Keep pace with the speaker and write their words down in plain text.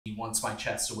He wants my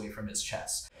chest away from his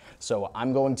chest. So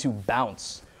I'm going to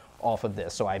bounce off of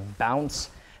this. So I bounce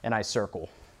and I circle.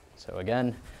 So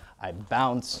again, I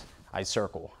bounce, I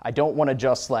circle. I don't want to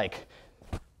just like,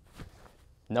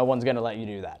 no one's going to let you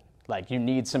do that. Like, you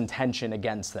need some tension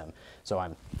against them. So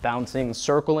I'm bouncing,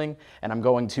 circling, and I'm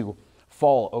going to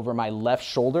fall over my left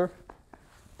shoulder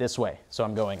this way. So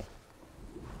I'm going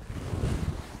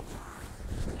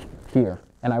here.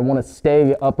 And I want to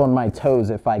stay up on my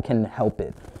toes if I can help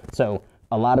it. So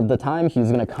a lot of the time he's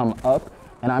going to come up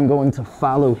and I'm going to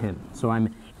follow him. So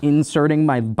I'm inserting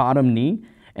my bottom knee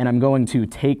and I'm going to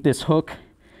take this hook,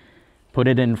 put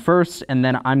it in first, and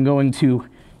then I'm going to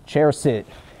chair sit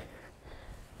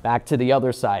back to the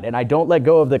other side. And I don't let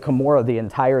go of the KIMURA the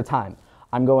entire time.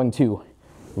 I'm going to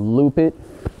loop it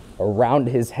around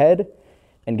his head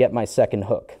and get my second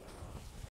hook.